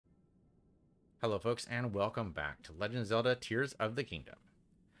Hello folks, and welcome back to Legend of Zelda Tears of the Kingdom.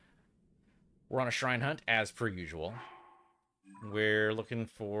 We're on a shrine hunt, as per usual. We're looking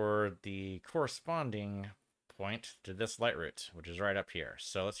for the corresponding point to this light route, which is right up here.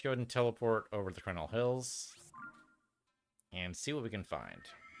 So let's go ahead and teleport over the Crenel Hills and see what we can find.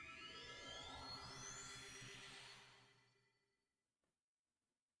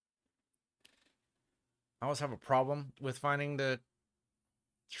 I always have a problem with finding the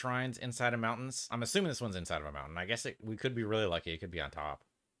shrines inside of mountains. I'm assuming this one's inside of a mountain. I guess we could be really lucky. It could be on top.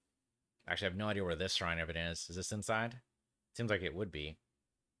 Actually, I have no idea where this shrine even is. Is this inside? Seems like it would be.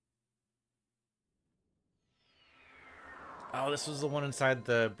 Oh, this was the one inside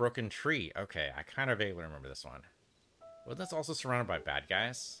the broken tree. Okay, I kind of vaguely remember this one. Wasn't this also surrounded by bad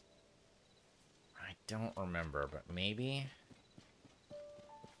guys? I don't remember, but maybe?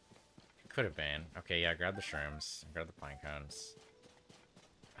 It could have been. Okay, yeah, grab the shrooms. Grab the pine cones.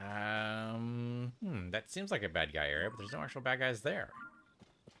 That seems like a bad guy area, but there's no actual bad guys there.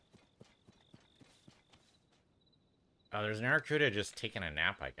 Oh, there's an Aracuda just taking a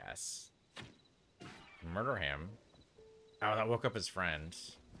nap, I guess. Murder him. Oh, that woke up his friend.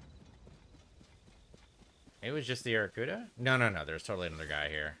 It was just the Aracuda? No, there's totally another guy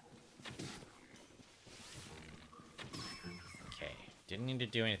here. Okay, didn't need to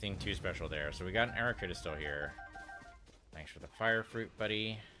do anything too special there. So we got an Aracuda still here. Thanks for the fire fruit,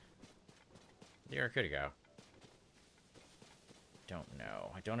 buddy. Where'd the Aracuda go? Don't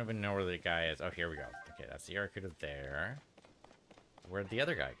know. I don't even know where the guy is. Oh, here we go. Okay, that's the Aracuda there. Where'd the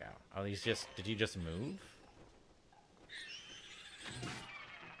other guy go? Oh, he's just... Did he just move?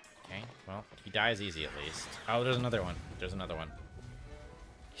 Okay, well, he dies easy at least. Oh, there's another one. There's another one.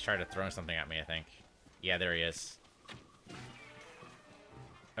 He's trying to throw something at me, I think. Yeah, there he is.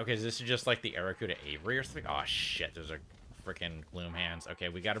 Okay, so this is just like the Aracuda Avery or something? Oh, shit. Those are freaking Gloom hands. Okay,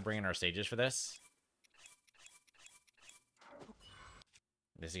 we gotta bring in our sages for this.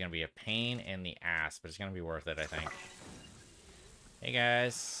 This is gonna be a pain in the ass, but it's gonna be worth it, I think. Hey,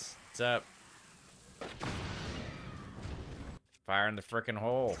 guys. What's up? Fire in the frickin'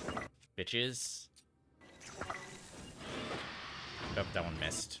 hole, bitches. Oh, that one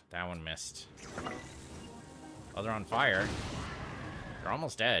missed. That one missed. Oh, they're on fire. They're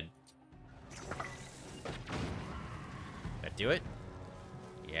almost dead. That do it?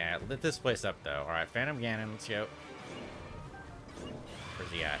 Yeah, lit this place up, though. Alright, Phantom Ganon, let's go.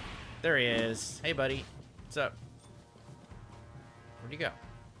 Where's he at? There he is. Hey, buddy. What's up? Where'd he go?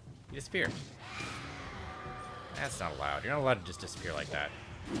 He disappeared. That's not allowed. You're not allowed to just disappear like that.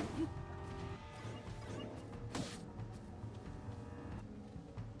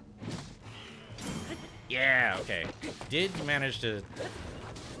 Yeah, okay. Did manage to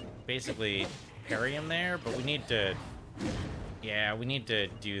basically parry him there, but we need to... Yeah, we need to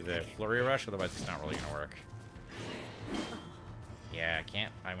do the Flurry Rush, otherwise it's not really gonna work. Yeah, I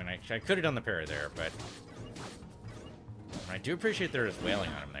can't... I mean, I could have done the parry there, but... I do appreciate there is wailing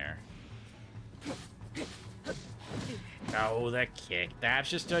on him there. Oh, that kick. That's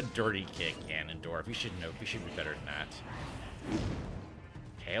just a dirty kick, Ganondorf. You should know. You should be better than that.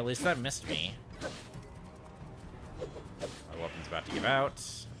 Okay, at least that missed me. My weapon's about to give out.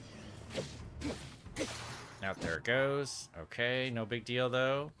 Out there it goes. Okay, no big deal,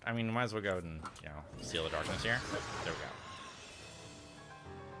 though. I mean, might as well go and, you know, seal the darkness here. There we go.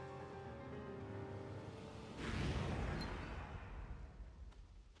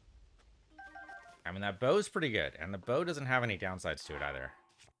 I mean, that bow's pretty good, and the bow doesn't have any downsides to it either.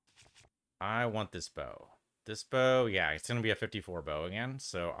 I want this bow. This bow, yeah, it's going to be a 54 bow again,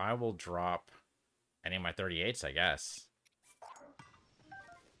 so I will drop any of my 38s, I guess.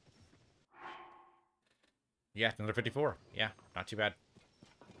 Yeah, another 54. Yeah, not too bad.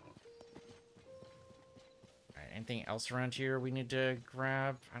 Alright, anything else around here we need to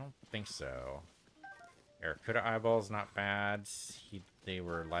grab? I don't think so. Aracuda eyeballs, not bad. They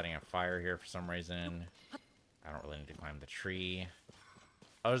were lighting a fire here for some reason. I don't really need to climb the tree.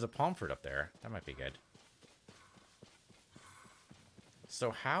 Oh, there's a palm fruit up there. That might be good.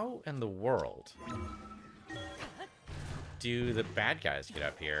 So how in the world do the bad guys get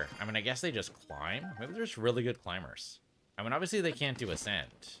up here? I mean, I guess they just climb. Maybe they're just really good climbers. I mean, obviously they can't do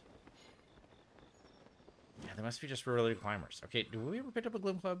ascend. Yeah, they must be just really good climbers. Okay, do we ever pick up a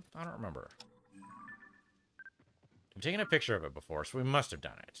Gloom Club? I don't remember. I've taken a picture of it before, so we must have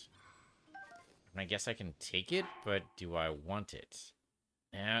done it. And I guess I can take it, but do I want it?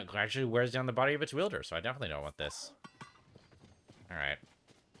 Yeah, it gradually wears down the body of its wielder, so I definitely don't want this. Alright.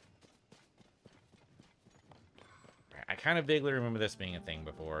 I kind of vaguely remember this being a thing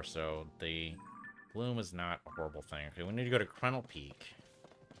before, so the gloom is not a horrible thing. Okay, we need to go to Crenel Peak.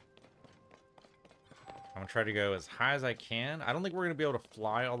 I'm gonna try to go as high as I can. I don't think we're gonna be able to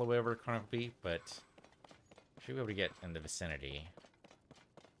fly all the way over to Chronicle Peak, but should be able to get in the vicinity.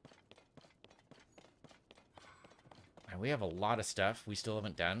 And we have a lot of stuff we still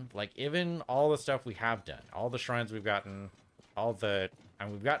haven't done. Like, even all the stuff we have done. All the shrines we've gotten.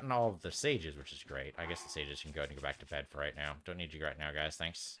 And we've gotten all of the sages, which is great. I guess the sages can go ahead and go back to bed for right now. Don't need you right now, guys.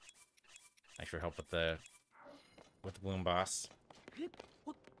 Thanks. Thanks for help with the Bloom Boss.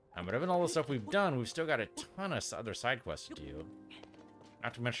 But even all the stuff we've done, we've still got a ton of other side quests to do.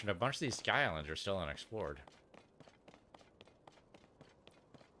 Not to mention, a bunch of these Sky Islands are still unexplored.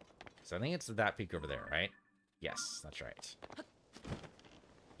 So I think it's that peak over there, right? Yes, that's right.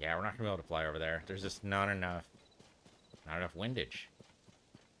 Yeah, we're not gonna be able to fly over there. There's just not enough windage.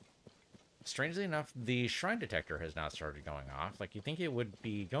 Strangely enough, the shrine detector has now started going off. Like, you think it would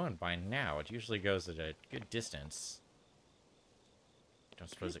be going by now. It usually goes at a good distance. Don't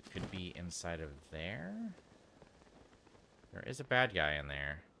suppose it could be inside of there? There is a bad guy in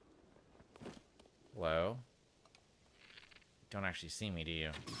there. Hello? Don't actually see me, do you?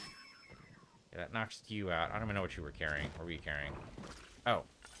 Yeah, that knocks you out. I don't even know what you were carrying. What were you carrying? Oh.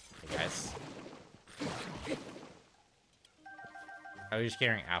 Hey, guys. Oh, you're just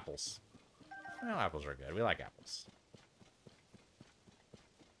carrying apples. Well, apples are good. We like apples.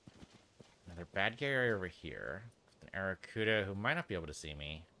 Another bad guy over here. An Aracuda who might not be able to see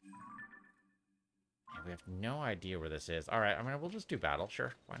me. Yeah, we have no idea where this is. Alright, I mean, we'll just do battle.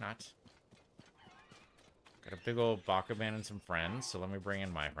 Sure, why not? Got a big old Bakugan and some friends, so let me bring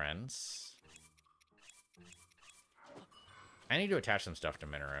in my friends. I need to attach some stuff to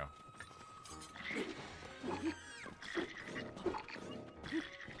Minoru.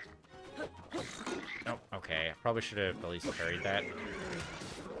 Oh, okay. I probably should have at least parried that.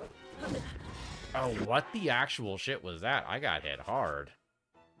 Oh, what the actual shit was that? I got hit hard.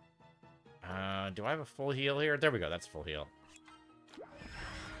 Do I have a full heal here? There we go. That's full heal.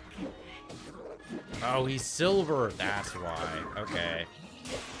 Oh, he's silver. That's why. Okay.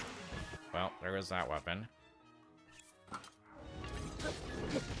 Well, there goes that weapon.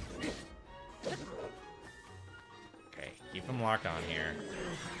 Okay, keep him locked on here.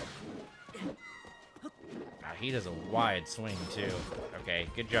 Ah, he does a wide swing, too. Okay,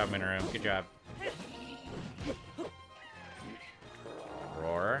 good job, Minoru. Good job.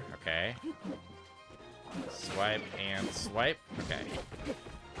 Roar. Okay. Swipe and swipe. Okay.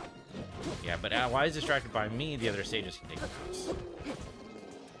 Yeah, but while he's distracted by me, the other sages can take him out.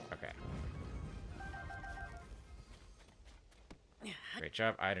 Okay. Great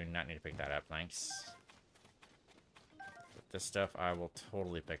job. I do not need to pick that up, thanks. But this stuff I will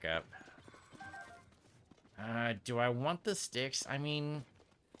totally pick up. Do I want the sticks? I mean,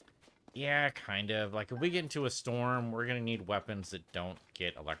 yeah, kind of. Like, if we get into a storm, we're gonna need weapons that don't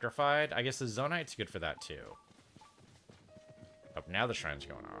get electrified. I guess the Zonite's good for that, too. Oh, now the shrine's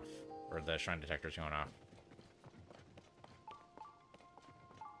going off. Or the shrine detector's going off.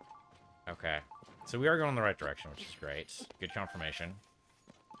 Okay. So we are going in the right direction, which is great. Good confirmation.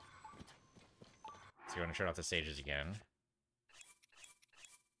 So we're going to shut off the stages again.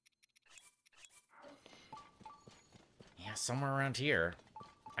 Yeah, somewhere around here.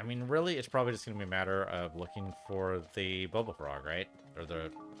 I mean, really, it's probably just going to be a matter of looking for the Bubble Frog, right? Or the...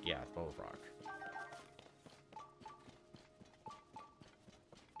 yeah, Bubble Frog.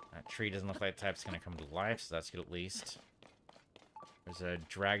 That tree doesn't look like the type's going to come to life, so that's good at least. There's a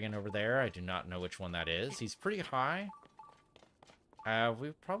dragon over there. I do not know which one that is. He's pretty high.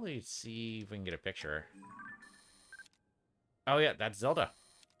 We'll probably see if we can get a picture. Oh, yeah, that's Zelda.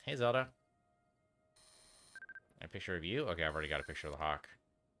 Hey, Zelda. A picture of you? Okay, I've already got a picture of the hawk.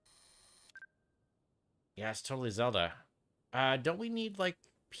 Yeah, it's totally Zelda. Don't we need, like,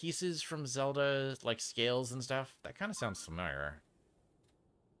 pieces from Zelda, like scales and stuff? That kind of sounds familiar.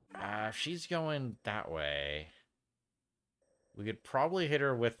 If she's going that way, we could probably hit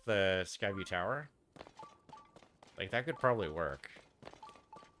her with the Skyview Tower. Like, that could probably work.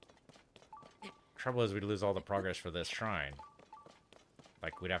 Trouble is, we'd lose all the progress for this shrine.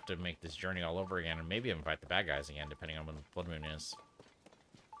 Like, we'd have to make this journey all over again, and maybe even fight the bad guys again, depending on when the Blood Moon is.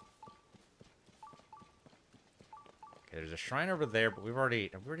 Okay, there's a shrine over there, but have we already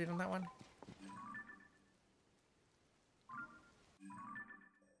done that one?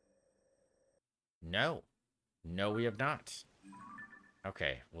 No. No, we have not.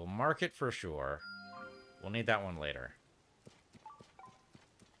 Okay, we'll mark it for sure. We'll need that one later.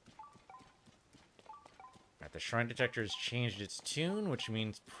 Alright, the shrine detector has changed its tune, which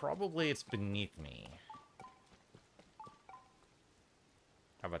means probably it's beneath me.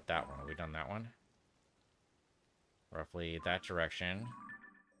 How about that one? Have we done that one? Roughly that direction.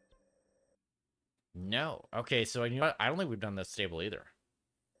 No. Okay, so you know what? I don't think we've done this stable either.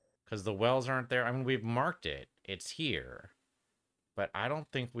 Because the wells aren't there. I mean, we've marked it. It's here. But I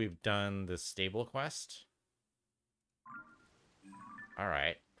don't think we've done the stable quest.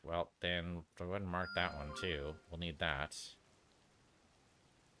 Alright. Well, then go ahead and mark that one, too. We'll need that.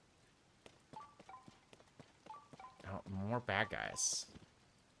 Oh, more bad guys.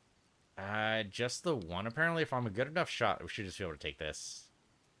 Just the one, apparently. If I'm a good enough shot, we should just be able to take this.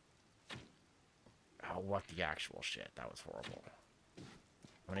 Oh, what the actual shit. That was horrible.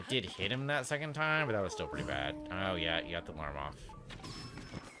 I mean, it did hit him that second time, but that was still pretty bad. Oh, yeah, you got the alarm off.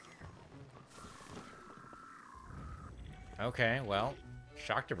 Okay, well,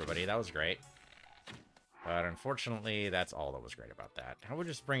 shocked everybody. That was great. But unfortunately, that's all that was great about that. How about we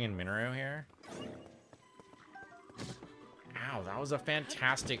just bring in Minoru here? Ow, that was a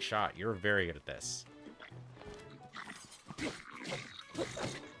fantastic shot. You're very good at this.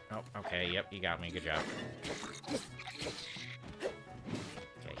 Oh, okay, yep, you got me. Good job.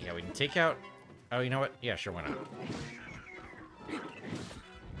 Okay, yeah, we can take out... Oh, you know what? Yeah, sure, why not?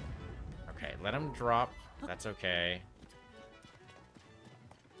 Okay, let him drop. That's okay.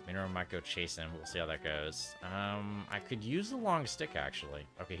 Minoru might go chase him. We'll see how that goes. I could use the long stick, actually.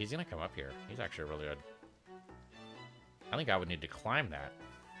 Okay, he's gonna come up here. He's actually really good. I think I would need to climb that.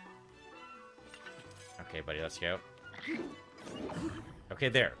 Okay, buddy, let's go. Okay,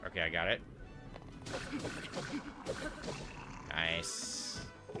 there. Okay, I got it. Nice.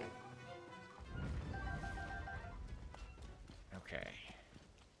 Okay.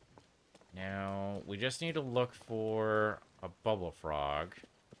 Now, we just need to look for a bubble frog.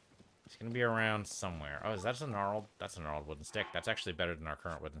 It's gonna be around somewhere. Oh, is that a gnarled? That's a gnarled wooden stick. That's actually better than our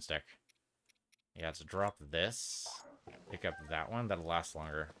current wooden stick. Yeah, let's drop this. Pick up that one. That'll last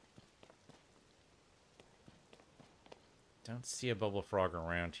longer. Don't see a bubble frog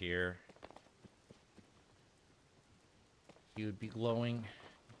around here. He would be glowing.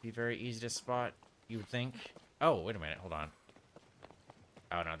 Be very easy to spot, you would think. Oh, wait a minute. Hold on.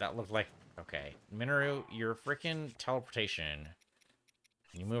 Oh, no. That looked like... Okay. Minoru, your freaking teleportation...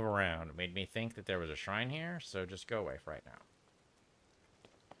 You move around. It made me think that there was a shrine here, so just go away for right now.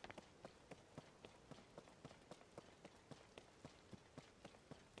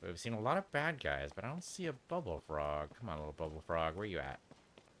 We've seen a lot of bad guys, but I don't see a bubble frog. Come on, little bubble frog. Where you at?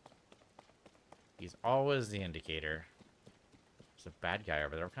 He's always the indicator. There's a bad guy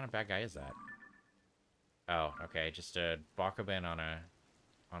over there. What kind of bad guy is that? Oh, okay. Just a Bakugan on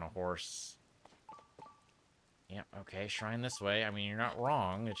a horse. Yep, okay. Shrine this way. I mean, you're not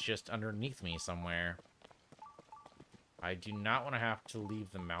wrong. It's just underneath me somewhere. I do not want to have to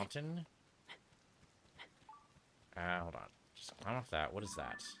leave the mountain. Hold on. Just climb off that. What is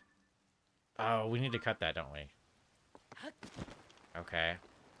that? Oh, we need to cut that, don't we? Okay.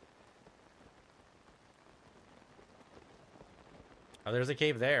 Oh, there's a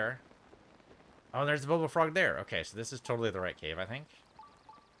cave there. Oh, there's the bubble frog there. Okay, so this is totally the right cave, I think.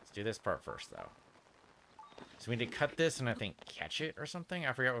 Let's do this part first, though. So we need to cut this and I think catch it or something?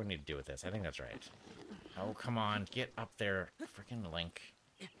 I forgot what we need to do with this. I think that's right. Oh, come on. Get up there. Freaking Link.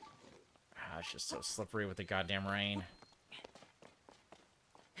 Ah, it's just so slippery with the goddamn rain.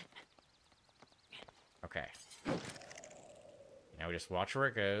 Okay. Now we just watch where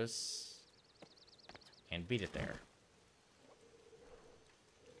it goes. And beat it there.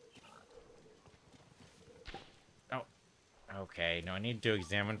 Oh. Okay. No, I need to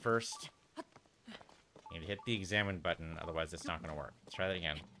examine first. I need to hit the examine button, otherwise it's not going to work. Let's try that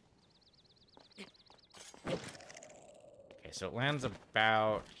again. Okay, so it lands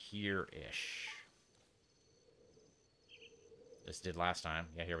about here-ish. This did last time.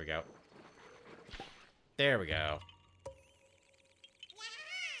 Yeah, here we go. There we go.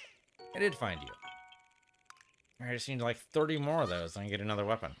 I did find you. I just need like 30 more of those, and I can get another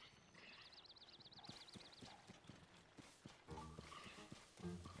weapon.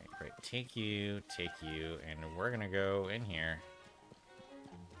 Okay, great. Take you, and we're gonna go in here.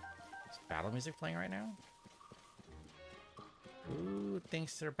 Is battle music playing right now? Who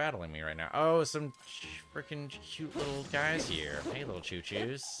thinks they're battling me right now? Oh, some freaking cute little guys here. Hey, little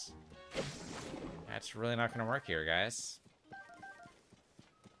choo-choos. That's really not gonna work here, guys.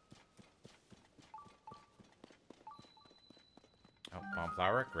 Oh, palm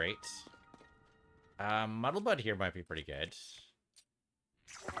flower, great. Muddlebud here might be pretty good.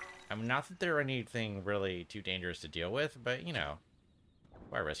 I mean, not that they're anything really too dangerous to deal with, but, you know,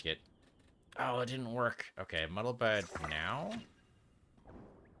 why risk it? Oh, it didn't work. Okay, Muddlebud now?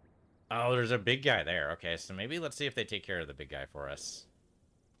 Oh, there's a big guy there. Okay, so maybe let's see if they take care of the big guy for us.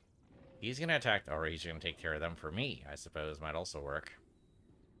 He's gonna attack, or he's gonna take care of them for me, I suppose, might also work.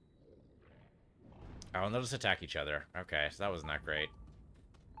 Oh, and they'll just attack each other. Okay, so that was not great.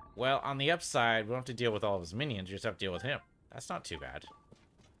 Well, on the upside, we don't have to deal with all of his minions. You just have to deal with him. That's not too bad.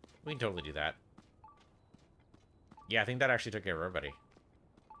 We can totally do that. Yeah, I think that actually took care of everybody.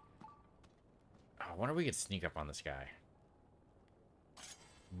 Oh, I wonder if we could sneak up on this guy.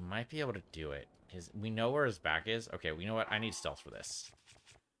 Might be able to do it. We know where his back is. Okay, we know what? I need stealth for this.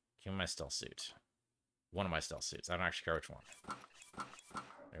 Give me my stealth suit. One of my stealth suits. I don't actually care which one.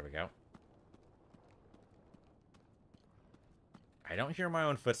 There we go. I don't hear my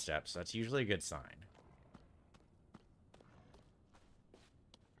own footsteps. That's usually a good sign.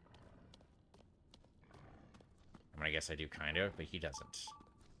 I mean, I guess I do kind of, but he doesn't.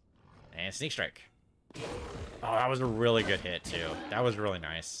 And sneak strike. Oh, that was a really good hit, too. That was really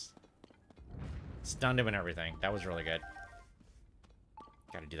nice. Stunned him and everything. That was really good.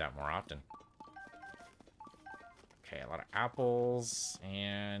 Gotta do that more often. Okay, a lot of apples.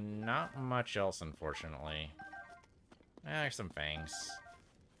 And not much else, unfortunately. There's some fangs.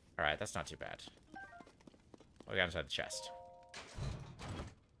 Alright, that's not too bad. We got inside the chest.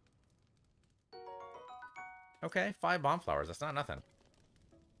 Okay, 5 bomb flowers. That's not nothing.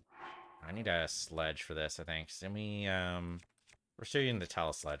 I need a sledge for this, I think. Send me, we're still using the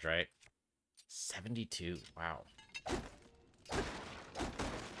telesledge, right? 72. Wow.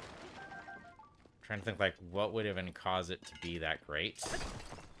 Trying to think, like, what would even cause it to be that great?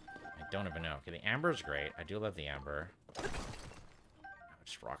 I don't even know. Okay, the amber's great. I do love the amber.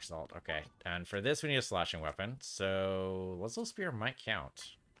 Just rock salt. Okay. And for this, we need a slashing weapon. So, Wuzzle Spear might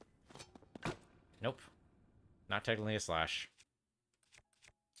count. Nope. Not technically a slash.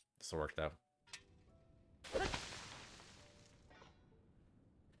 This will work, though.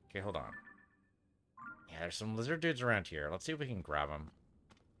 Okay, hold on. Yeah, there's some lizard dudes around here. Let's see if we can grab them.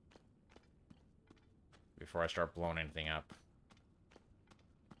 Before I start blowing anything up.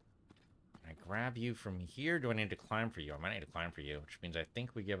 Can I grab you from here? Do I need to climb for you? I might need to climb for you, which means I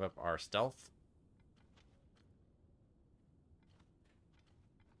think we give up our stealth.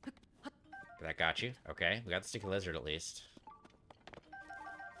 That got you. Okay, we got the sticky lizard at least.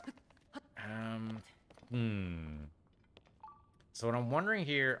 So what I'm wondering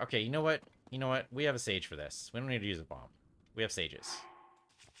here... Okay, you know what? You know what? We have a sage for this. We don't need to use a bomb. We have sages.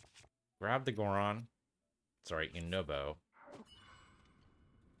 Grab the Goron. Sorry, Inobo.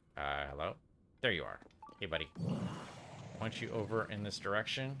 Hello? There you are. Hey, buddy. Point you over in this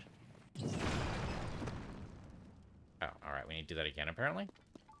direction. Oh, alright. We need to do that again, apparently.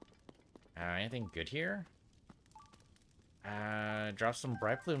 Anything good here? Drop some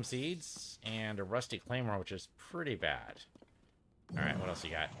bright plume seeds and a rusty claymore, which is pretty bad. Alright, what else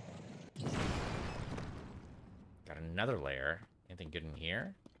you got? Got another layer. Anything good in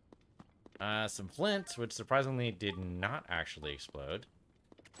here? Some flint, which surprisingly did not actually explode.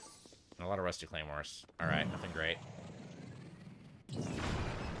 And a lot of rusty claymores. Alright, nothing great.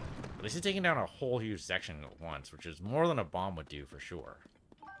 At least he's taking down a whole huge section at once, which is more than a bomb would do for sure.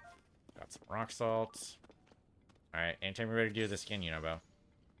 Got some rock salt. Alright, anytime you're ready to do this again, you know, Bo.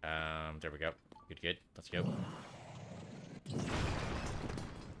 There we go. Good, good. Let's go.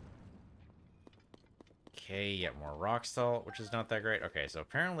 Okay, yet more rock salt, which is not that great. Okay, so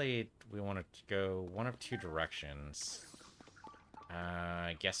apparently we want to go one of two directions.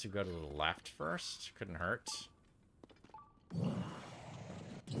 I guess we go to the left first. Couldn't hurt.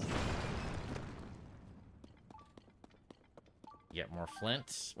 Yet more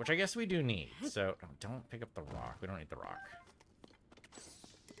flint, which I guess we do need. So don't pick up the rock. We don't need the rock.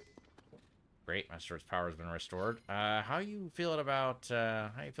 Great, my sword's power has been restored. How you feeling about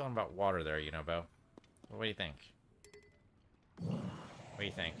water there, you know, Bo? What do you think? What do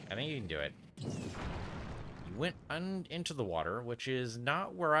you think? I think you can do it. You went into the water, which is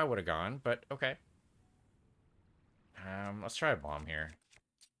not where I would have gone, but okay. Let's try a bomb here.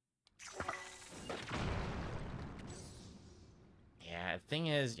 Yeah, the thing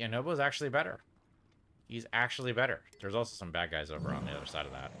is, Yonobo's actually better. He's actually better. There's also some bad guys over on the other side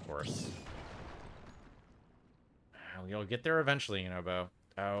of that, of course. You'll get there eventually, Yonobo.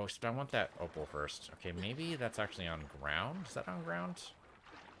 Oh, I want that opal first. Okay, maybe that's actually on ground. Is that on ground?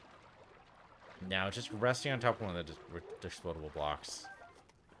 No, just resting on top of one of the explodable blocks.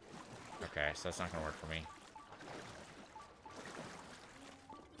 Okay, so that's not going to work for me.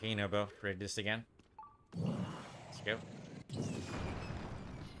 Okay, Yonobo, ready to do this again? Let's go.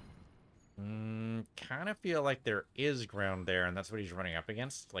 Kind of feel like there is ground there, and that's what he's running up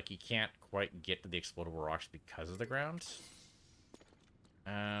against. Like, he can't quite get to the explodable rocks because of the ground.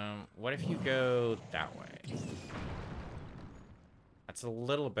 What if you go that way? That's a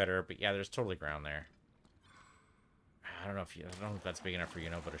little better, but yeah, there's totally ground there. I don't know if that's big enough for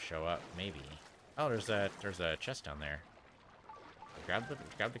Yonobo to show up. Maybe. Oh, there's a chest down there. Grab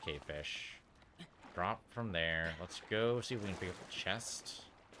the cave fish. Drop from there. Let's go see if we can pick up the chest.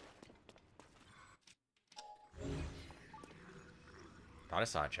 Thought I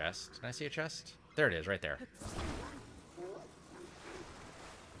saw a chest. Did I see a chest? There it is, right there.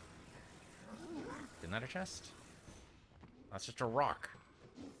 Isn't that a chest? That's just a rock.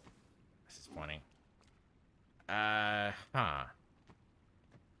 This is funny. Huh.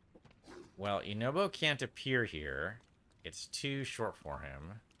 Well, Inobo can't appear here. It's too short for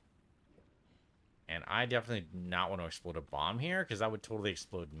him. And I definitely do not want to explode a bomb here, because that would totally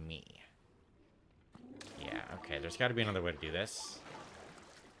explode me. Yeah, okay, there's got to be another way to do this.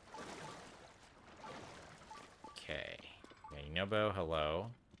 Okay. Yeah, Inobo, hello.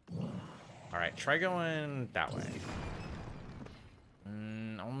 Alright, try going that way.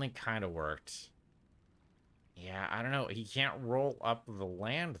 Only kind of worked. Yeah, I don't know. He can't roll up the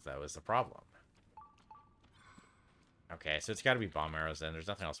land, though, is the problem. Okay, so it's got to be bomb arrows, then. There's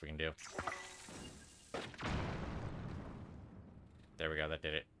nothing else we can do. There we go, that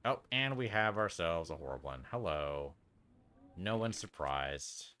did it. Oh, and we have ourselves a horrible one. Hello. No one's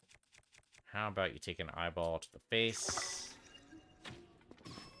surprised. How about you take an eyeball to the face?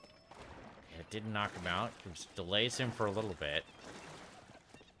 It did knock him out. It just delays him for a little bit.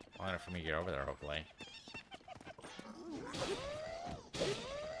 Long enough for me to get over there, hopefully.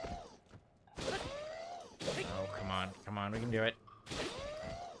 Oh, come on. Come on, we can do it.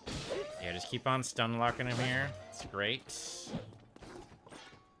 Yeah, just keep on stun locking him here. It's great.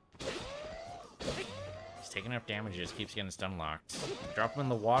 He's taking enough damage, he just keeps getting stun locked. Drop him in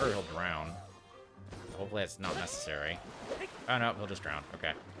the water, he'll drown. Hopefully that's not necessary. Oh no, he'll just drown.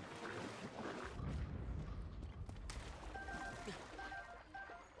 Okay.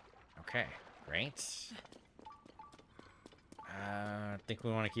 Okay, great. I think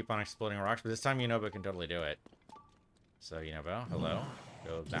we want to keep on exploding rocks, but this time Yunobo can totally do it. So, Yunobo, hello.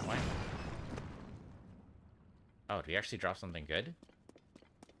 Go that way. Oh, did we actually drop something good?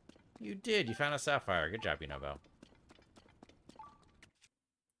 You did. You found a sapphire. Good job, Yunobo.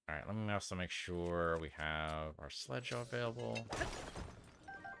 Alright, let me also make sure we have our sledge available.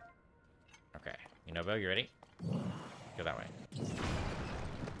 Okay. Yunobo, you ready? Go that way.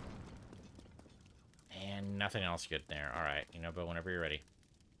 And nothing else good there. Alright, Yunobo, whenever you're ready.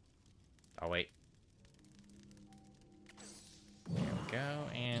 I'll wait. There we go,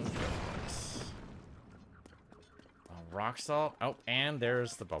 and go for it. Rock salt. Oh, and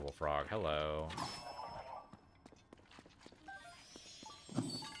there's the bubble frog. Hello.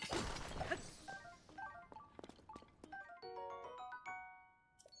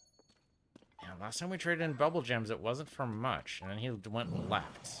 Yeah, last time we traded in bubble gems, it wasn't for much, and then he went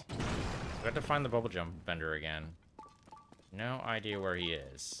left. So we have to find the bubble gem vendor again. No idea where he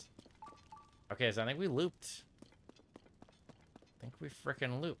is. Okay, so I think we looped. I think we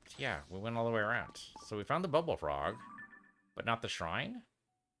frickin' looped. Yeah, we went all the way around. So we found the bubble frog, but not the shrine.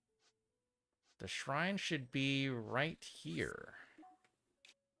 The shrine should be right here.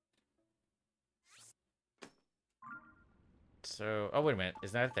 So, oh, wait a minute.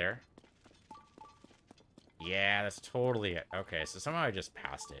 Is that there? Yeah, that's totally it. Okay, so somehow I just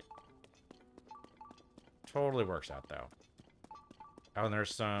passed it. Totally works out, though. Oh, and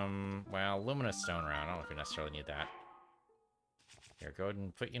there's some, well, luminous stone around. I don't know if we necessarily need that. Here, go ahead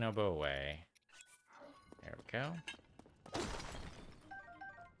and put Yunobo away. There we go.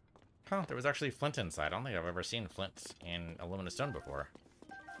 Huh, there was actually flint inside. I don't think I've ever seen flint in a luminous stone before.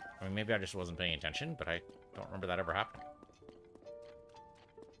 I mean, maybe I just wasn't paying attention, but I don't remember that ever happening.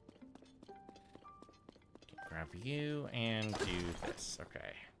 Grab you and do this.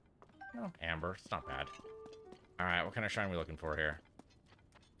 Okay. Oh, amber. It's not bad. Alright, what kind of shrine are we looking for here?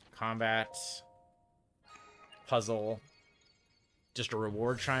 Combat. Puzzle. Just a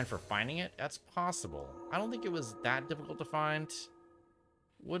reward shrine for finding it? That's possible. I don't think it was that difficult to find.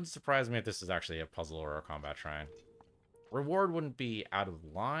 Wouldn't surprise me if this is actually a puzzle or a combat shrine. Reward wouldn't be out of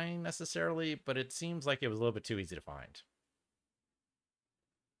line necessarily, but it seems like it was a little bit too easy to find.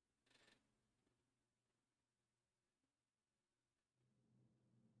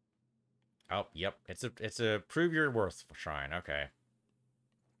 Oh, yep. It's a prove your worth shrine. Okay.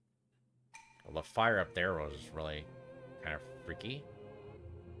 Well, the fire up there was really kind of freaky.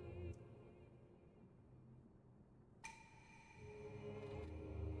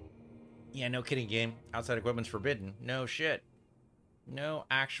 Yeah, no kidding, game. Outside equipment's forbidden. No shit. No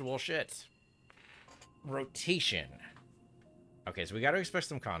actual shit. Rotation. Okay, so we got to expect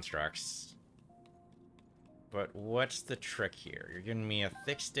some constructs. But what's the trick here? You're giving me a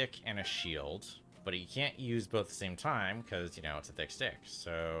thick stick and a shield. but you can't use both at the same time because, you know, it's a thick stick.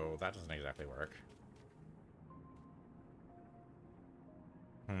 So that doesn't exactly work.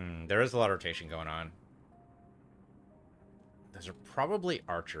 There is a lot of rotation going on. Those are probably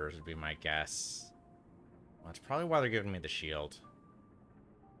archers, would be my guess. Well, that's probably why they're giving me the shield.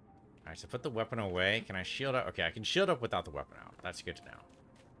 Alright, so put the weapon away. Can I shield up? Okay, I can shield up without the weapon out. That's good to know.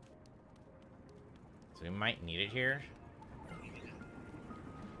 So we might need it here.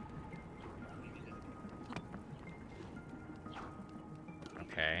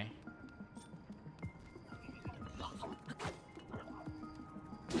 Okay.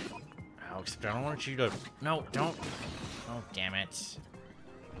 Oh, except I don't want you to... No, don't. Oh, damn it.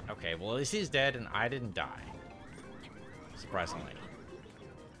 Okay, well, at least he's dead and I didn't die. Surprisingly.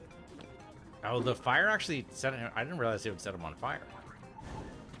 Oh, the fire actually set him... I didn't realize it would set him on fire.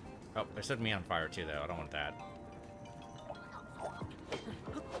 Oh, they set me on fire too, though. I don't want that.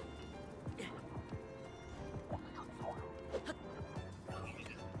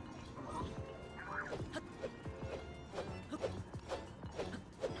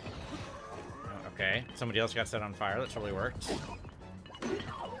 Okay, somebody else got set on fire. That totally worked.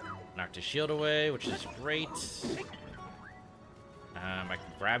 Knocked his shield away, which is great. I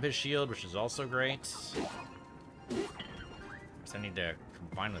can grab his shield, which is also great. So I need to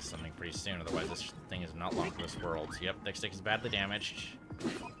combine with something pretty soon, otherwise this thing is not long for this world. Yep, next stick is badly damaged.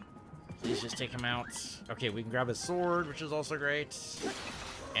 Please just take him out. Okay, we can grab his sword, which is also great.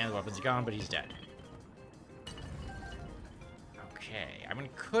 And the weapon's gone, but he's dead. Okay, I mean,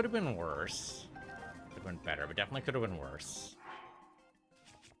 it could have been worse. Could have been better, but definitely could have been worse.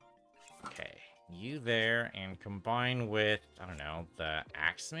 Okay, you there, and combine with, I don't know, the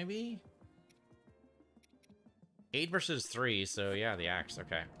axe maybe? 8 versus 3, so yeah, the axe,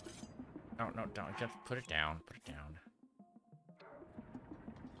 okay. No, no, don't, just put it down, put it down.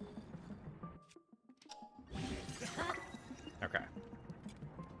 Okay.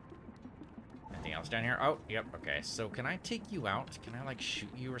 Anything else down here? Oh, yep, okay. So can I take you out? Can I, like, shoot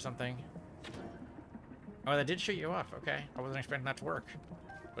you or something? Oh, that did shoot you off, okay. I wasn't expecting that to work.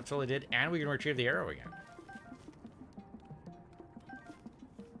 But totally did, and we can retrieve the arrow again.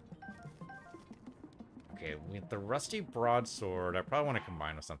 Okay, with the rusty broadsword, I probably want to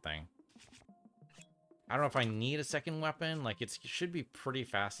combine with something. I don't know if I need a second weapon. Like, it should be pretty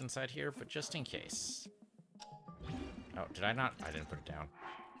fast inside here, but just in case. Oh, did I not? I didn't put it down.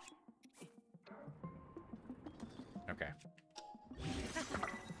 Okay.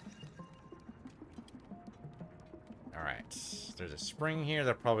 Alright. There's a spring here.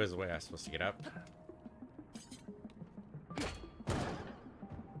 That probably is the way I'm supposed to get up.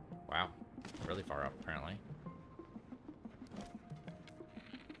 Wow. Really far up, apparently.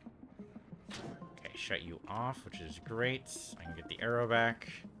 Okay, shut you off, which is great. I can get the arrow back.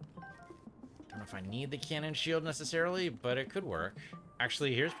 Don't know if I need the cannon shield necessarily, but it could work.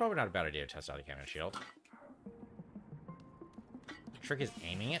 Actually, here's probably not a bad idea to test out the cannon shield. The trick is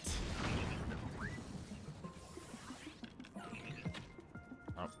aiming it.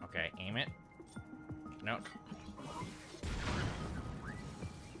 Oh, okay, aim it. No.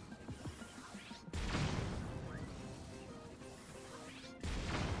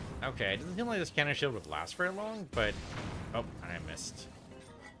 Okay, it doesn't seem like this cannon shield would last very long, but... Oh, I missed.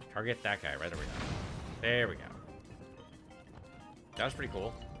 Target that guy, right? There we go. There we go. That was pretty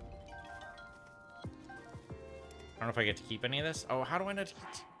cool. I don't know if I get to keep any of this. Oh, how do I know to...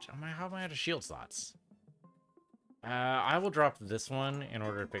 How am I out of shield slots? I will drop this one in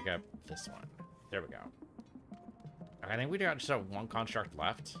order to pick up this one. There we go. I think we got just have one construct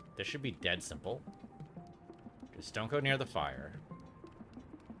left. This should be dead simple. Just don't go near the fire.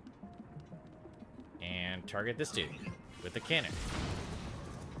 And target this dude with the cannon.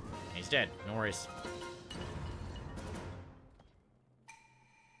 And he's dead. No worries.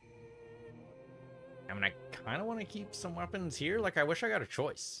 I mean, I kind of want to keep some weapons here. Like, I wish I got a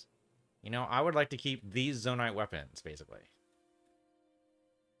choice. You know, I would like to keep these Zonite weapons, basically.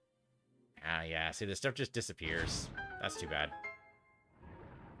 Ah, yeah. See, this stuff just disappears. That's too bad.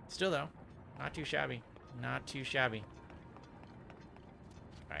 Still, though, not too shabby. Not too shabby.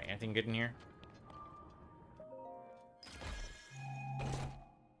 All right, anything good in here?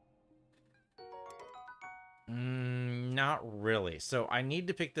 Not really. So I need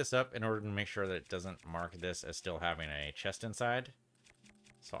to pick this up in order to make sure that it doesn't mark this as still having a chest inside.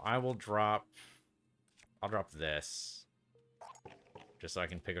 So I will drop... I'll drop this. Just so I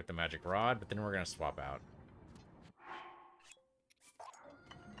can pick up the magic rod, but then we're going to swap out.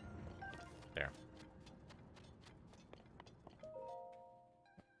 There.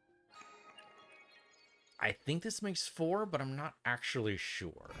 I think this makes 4, but I'm not actually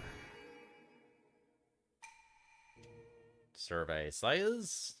sure. Survey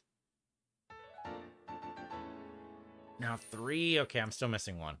says. Now 3. Okay, I'm still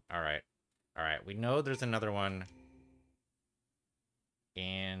missing one. All right. All right. We know there's another one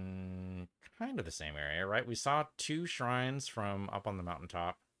in kind of the same area, right? We saw 2 shrines from up on the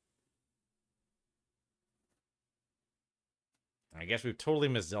mountaintop. I guess we've totally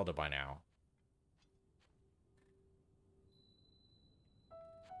missed Zelda by now.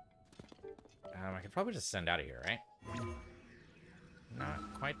 I could probably just send out of here, right?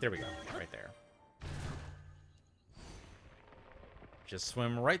 Not quite. There we go. Right there. Just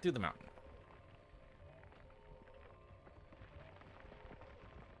swim right through the mountain.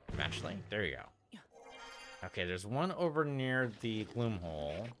 Eventually. There you go. Okay, there's one over near the gloom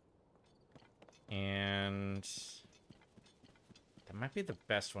hole. And that might be the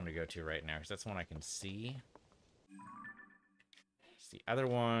best one to go to right now, because that's the one I can see. It's the other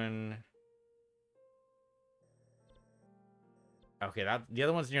one. Okay, the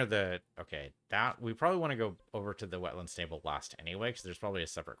other one's near the... Okay, that... We probably want to go over to the wetland stable last anyway, because there's probably a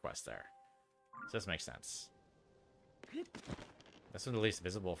separate quest there. So this makes sense. This one's at least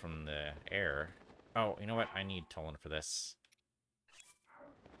visible from the air. Oh, you know what? I need Tolan for this.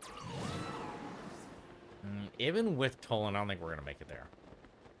 Even with Tolan, I don't think we're going to make it there.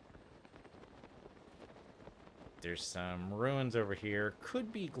 There's some ruins over here.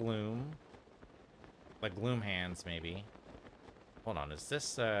 Could be Gloom. Like Gloom hands, maybe. Hold on, is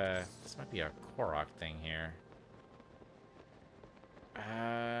this, this might be a Korok thing here.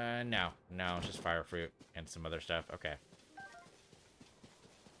 No. No, it's just fire fruit and some other stuff. Okay.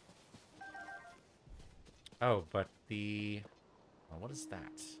 Oh, but the... Well, what is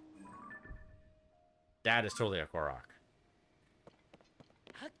that? That is totally a Korok.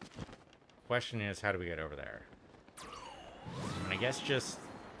 Question is, how do we get over there? And I guess just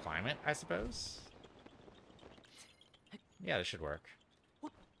climb it, I suppose? Yeah, this should work.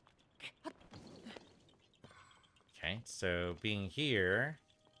 Okay, so being here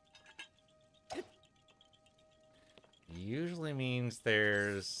usually means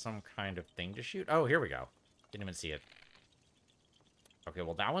there's some kind of thing to shoot. Oh, here we go. Didn't even see it. Okay,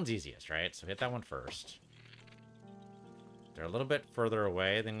 well, that one's easiest, right? So hit that one first. They're a little bit further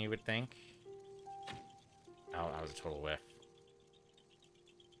away than you would think. Oh, that was a total whiff.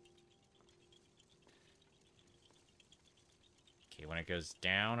 Okay, when it goes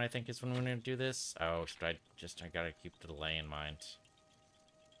down, I think is when we're going to do this. Oh, should I gotta keep the delay in mind.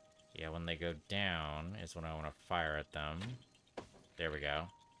 Yeah, when they go down is when I want to fire at them. There we go.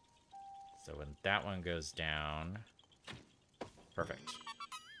 So when that one goes down... Perfect.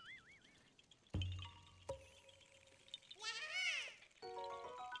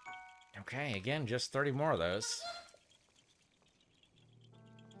 Okay, again, just 30 more of those.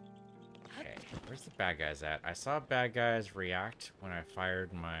 Okay, where's the bad guys at? I saw bad guys react when I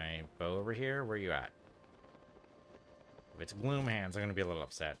fired my bow over here. Where are you at? If it's Gloom Hands, I'm going to be a little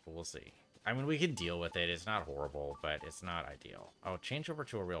upset, but we'll see. I mean, we can deal with it. It's not horrible, but it's not ideal. Oh, change over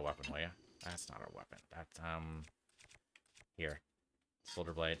to a real weapon, will you? That's not a weapon. That's, here.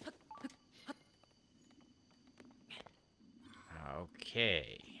 Shoulder blade.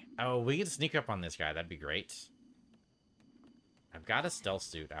 Okay. Oh, we can sneak up on this guy. That'd be great. I've got a stealth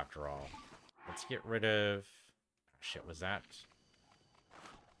suit, after all. Let's get rid of... Shit, was that...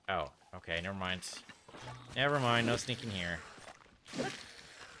 Oh, okay, never mind. Never mind, no sneaking here.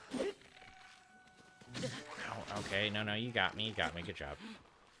 Oh, okay, no, you got me, good job.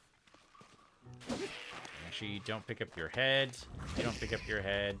 Make sure you don't pick up your head. You don't pick up your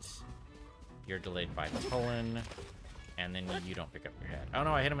head. You're delayed by Tolan. And then you don't pick up your head. Oh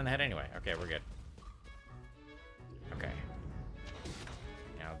no, I hit him in the head anyway. Okay, we're good. Okay.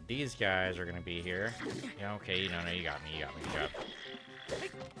 Now these guys are gonna be here. Yeah, okay, no, you got me, good job.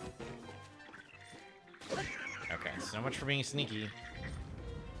 Okay, so much for being sneaky.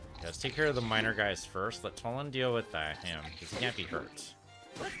 Let's take care of the minor guys first. Let Tolan deal with him, because he can't be hurt.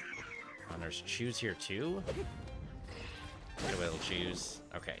 And there's Chews here too. Get away, little Chews.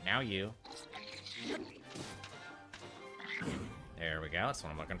 Okay, now you. There we go, that's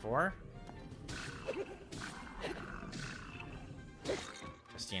what I'm looking for.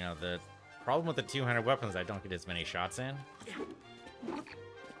 Just, you know, the problem with the 200 weapons, I don't get as many shots in. Oh,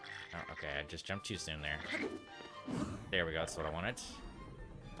 okay, I just jumped too soon there. There we go, that's what I wanted.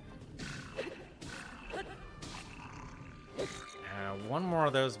 One more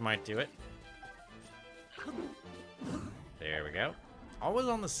of those might do it. There we go. Always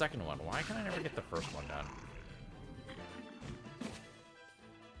on the second one. Why can I never get the first one done?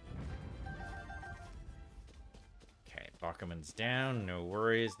 Okay, Bachman's down. No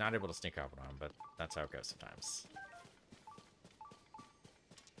worries. Not able to sneak up on him, but that's how it goes sometimes.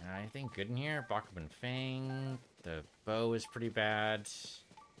 Anything good in here? Bakugan Fang. The bow is pretty bad.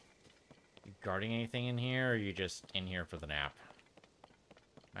 You guarding anything in here, or are you just in here for the nap?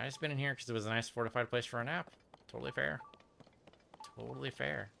 I just been in here because it was a nice fortified place for a nap. Totally fair. Totally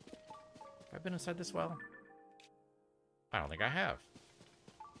fair. Have I been inside this well? I don't think I have.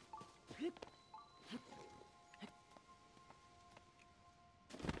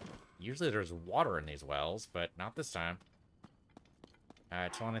 Usually there's water in these wells, but not this time.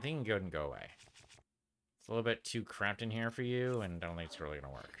 Till anything can go and go away. It's a little bit too cramped in here for you, and I don't think it's really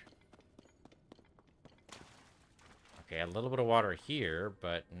gonna work. Okay, a little bit of water here,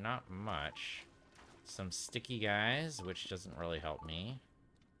 but not much. Some sticky guys, which doesn't really help me.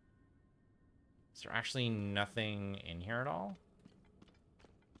 Is there actually nothing in here at all?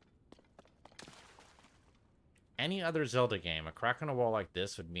 Any other Zelda game, a crack on a wall like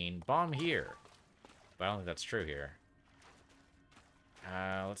this would mean bomb here. But I don't think that's true here.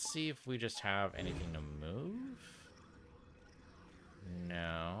 Let's see if we just have anything to move.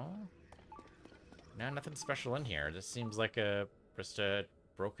 No. No, nothing special in here. This seems like just a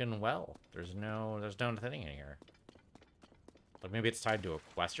broken well. There's nothing in here. Like maybe it's tied to a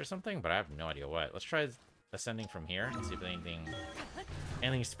quest or something, but I have no idea what. Let's try ascending from here and see if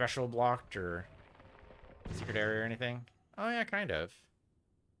anything special blocked or secret area or anything. Oh yeah, kind of.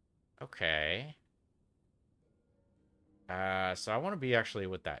 Okay. So I want to be actually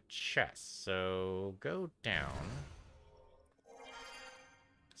with that chest. So go down.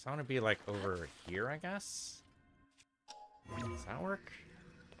 So I want to be like over here, I guess. Does that work?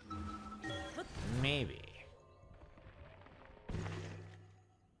 Maybe.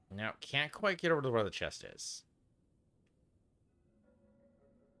 No, can't quite get over to where the chest is.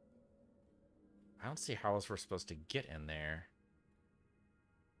 I don't see how else we're supposed to get in there.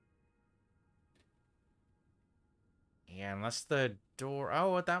 Yeah, unless the door...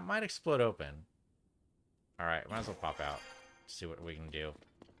 Oh, that might explode open. Alright, might as well pop out. See what we can do.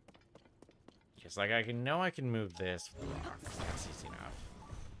 Just like I can move this with the rocks. That's easy enough.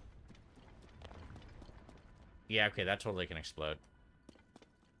 Yeah, okay, that totally can explode.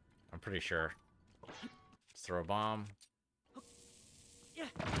 I'm pretty sure. Let's throw a bomb.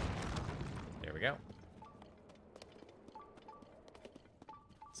 There we go.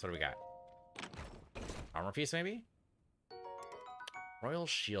 So what do we got? Armor piece, maybe? Royal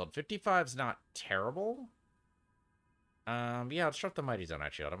Shield. 55's not terrible. Yeah, let's drop the Mighty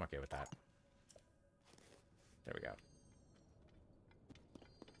Zonite Shield. I'm okay with that. There we go.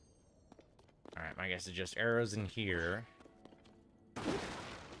 Alright, my guess is just arrows in here.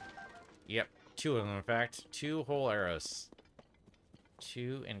 Yep, 2 of them, in fact. 2 whole arrows.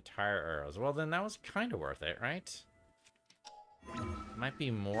 2 entire arrows. Well, then that was kind of worth it, right? Might be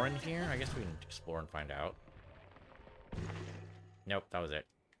more in here. I guess we can explore and find out. Nope, that was it.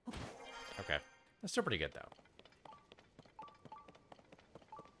 Okay. That's still pretty good, though.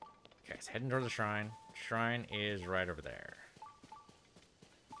 Okay, so heading towards the shrine. Shrine is right over there.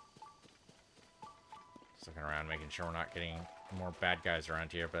 Just looking around, making sure we're not getting more bad guys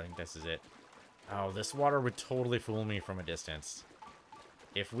around here, but I think this is it. Oh, this water would totally fool me from a distance.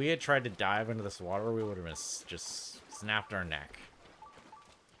 If we had tried to dive into this water, we would have just snapped our neck.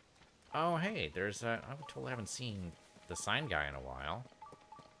 Oh, hey, there's I totally haven't seen the sign guy in a while.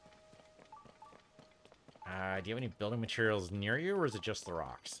 Do you have any building materials near you, or is it just the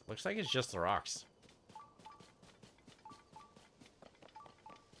rocks? Looks like it's just the rocks.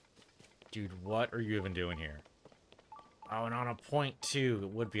 Dude, what are you even doing here? Oh, and on a point, too. It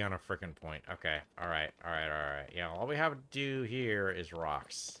would be on a frickin' point. Okay, alright. Yeah, all we have to do here is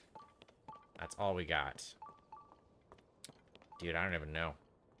rocks. That's all we got. Dude, I don't even know.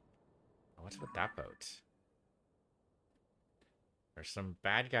 What's with that boat? There's some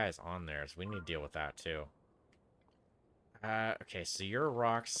bad guys on there, so we need to deal with that, too. Okay, so your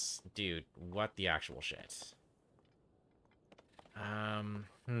rocks... Dude, what the actual shit?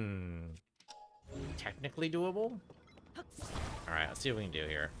 Technically doable? Alright, let's see what we can do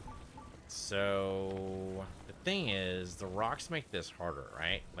here. So... The thing is, the rocks make this harder,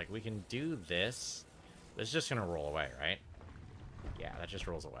 right? Like, we can do this. It's just gonna roll away, right? Yeah, that just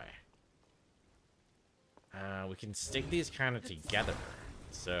rolls away. We can stick these kind of together.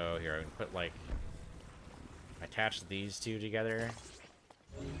 So, here, I can put, like... Attach these two together.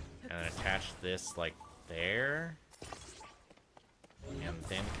 And then attach this, like, there. And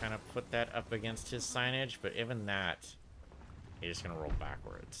then kind of put that up against his signage. But even that, he's just going to roll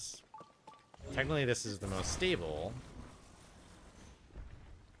backwards. Technically, this is the most stable.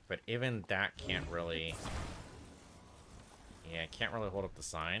 But even that can't really... Yeah, can't really hold up the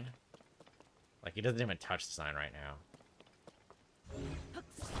sign. Like, he doesn't even touch the sign right now.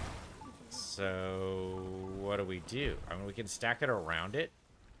 So, what do? I mean, we can stack it around it.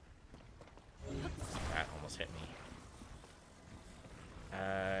 That almost hit me.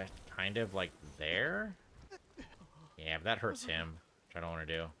 Kind of like there? Yeah, but that hurts him, which I don't want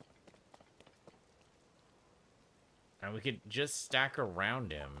to do. And we could just stack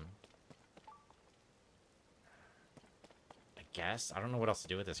around him. I guess. I don't know what else to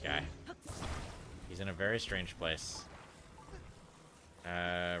do with this guy. He's in a very strange place.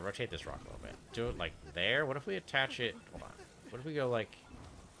 Rotate this rock a little bit. Do it like there. What if we attach it? Hold on. What if we go like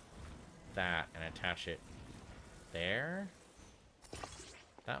that and attach it there?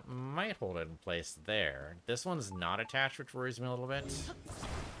 That might hold it in place there. This one's not attached, which worries me a little bit.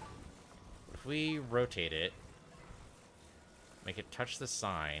 If we rotate it, make it touch the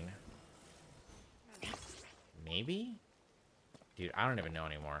sign. Maybe? Dude, I don't even know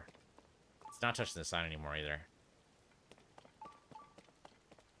anymore. It's not touching the sign anymore either.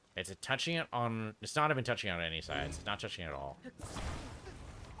 It's touching it on... It's not even touching it on any sides. It's not touching it at all.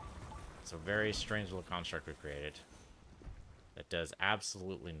 It's a very strange little construct we've created. That does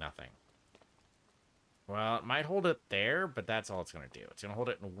absolutely nothing. Well, it might hold it there, but that's all it's going to do. It's going to hold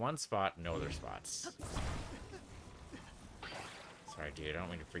it in one spot, no other spots. Sorry, dude. I don't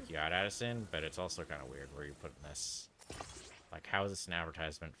mean to freak you out, Addison, but it's also kind of weird where you're putting this. Like, how is this an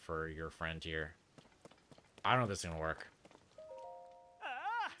advertisement for your friend here? I don't know if this is going to work.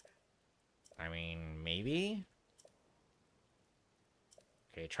 I mean, maybe?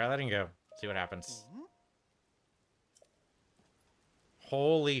 Okay, try letting go. See what happens.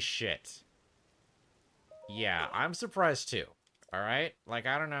 Holy shit. Yeah, I'm surprised too. Alright? Like,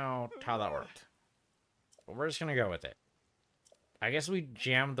 I don't know how that worked. But we're just gonna go with it. I guess we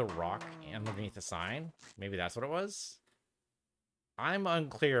jammed the rock underneath the sign. Maybe that's what it was? I'm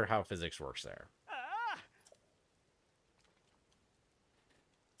unclear how physics works there.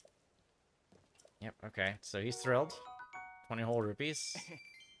 Yep, okay. So he's thrilled. 20 whole rupees.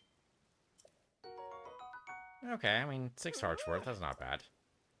 Okay, I mean, 6 hearts worth. That's not bad.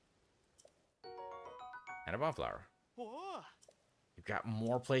 And a bonflower. You've got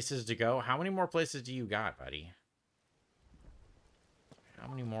more places to go. How many more places do you got, buddy? How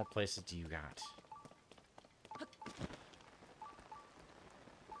many more places do you got?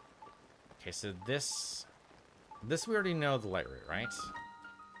 Okay, so this we already know the light route, right?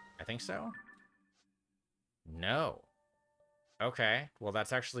 I think so. No. Okay, well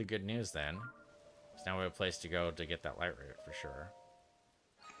that's actually good news then. So now we have a place to go to get that light route for sure.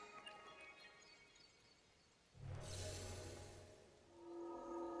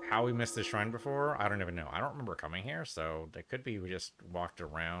 How we missed this shrine before, I don't even know. I don't remember coming here, so it could be we just walked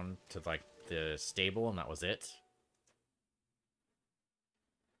around to like the stable and that was it.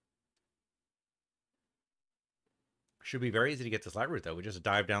 Should be very easy to get this light route though. We just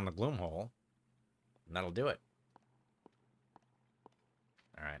dive down the gloom hole and that'll do it.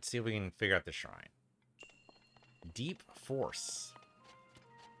 Alright, see if we can figure out the shrine. Deep Force.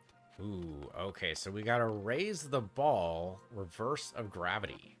 Ooh, okay, so we gotta raise the ball, reverse of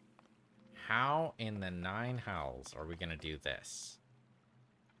gravity. How in the 9 hells are we gonna do this?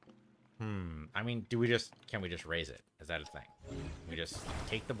 I mean, can we just raise it? Is that a thing? We just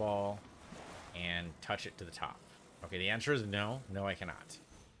take the ball and touch it to the top. Okay, the answer is no. No, I cannot.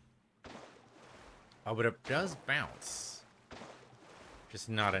 Oh, but it does bounce. Just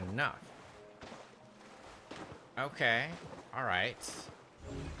not enough. Okay. Alright.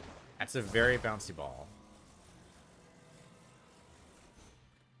 That's a very bouncy ball.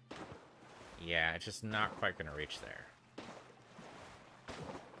 Yeah, it's just not quite going to reach there.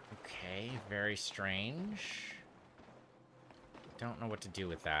 Okay, very strange. Don't know what to do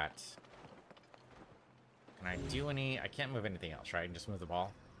with that. Can I do any... I can't move anything else, right? I can just move the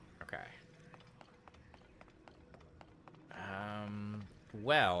ball? Okay.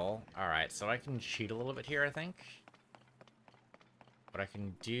 Well, alright, so I can cheat a little bit here, I think. What I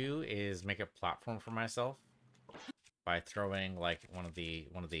can do is make a platform for myself by throwing, like, one of these,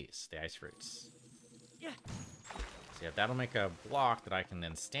 the ice fruits. Yeah. So yeah, that'll make a block that I can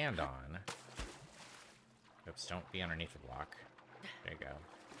then stand on. Oops, don't be underneath the block. There you go.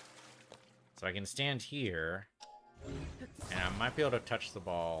 So I can stand here, and I might be able to touch the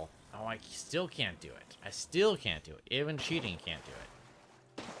ball. Oh, I still can't do it. I still can't do it. Even cheating can't do it.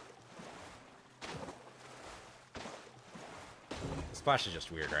 The splash is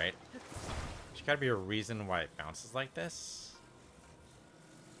just weird, right? There's gotta be a reason why it bounces like this.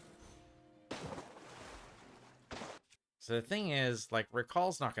 So the thing is, like,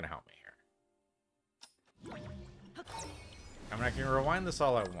 recall's not gonna help me here. I mean, I can rewind this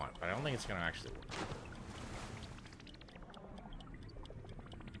all I want, but I don't think it's gonna actually work.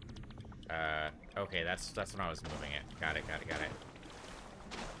 Okay, that's when I was moving it. Got it.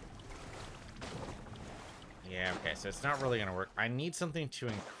 Yeah, okay, so it's not really gonna work. I need something to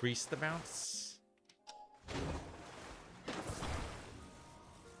increase the bounce.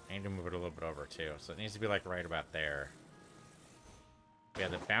 I need to move it a little bit over, too. So it needs to be, like, right about there. Yeah,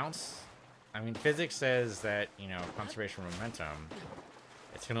 the bounce... I mean, physics says that, you know, conservation of momentum,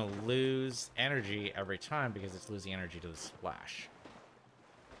 it's gonna lose energy every time because it's losing energy to the splash.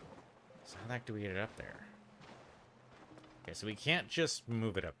 So how the heck do we get it up there? Okay, so we can't just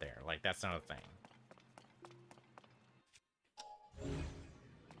move it up there. Like, that's not a thing.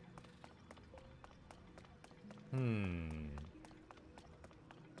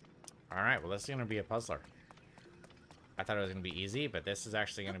 Alright, well, this is going to be a puzzler. I thought it was going to be easy, but this is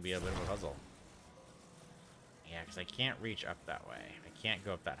actually going to be a bit of a puzzle. Yeah, because I can't reach up that way. I can't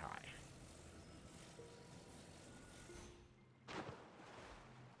go up that high.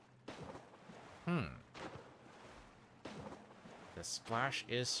 The splash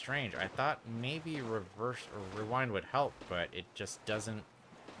is strange. I thought maybe reverse or rewind would help, but it just doesn't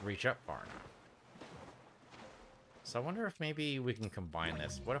reach up far enough. So I wonder if maybe we can combine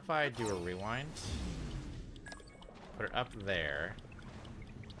this. What if I do a rewind? Put it up there.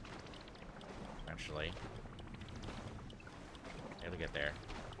 Eventually. It'll get there.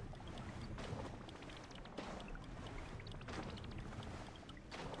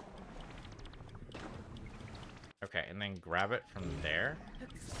 Okay, and then grab it from there.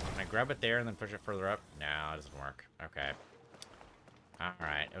 Can I grab it there and then push it further up? No, it doesn't work. Okay.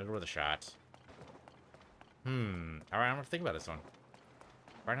 Alright, it was worth a shot. Alright, I'm gonna think about this one.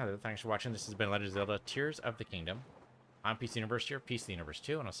 Right now, though, thanks for watching. This has been Legend of Zelda Tears of the Kingdom. I'm Peace Universe here, Peace the Universe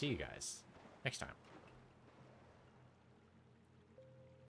 2, and I'll see you guys next time.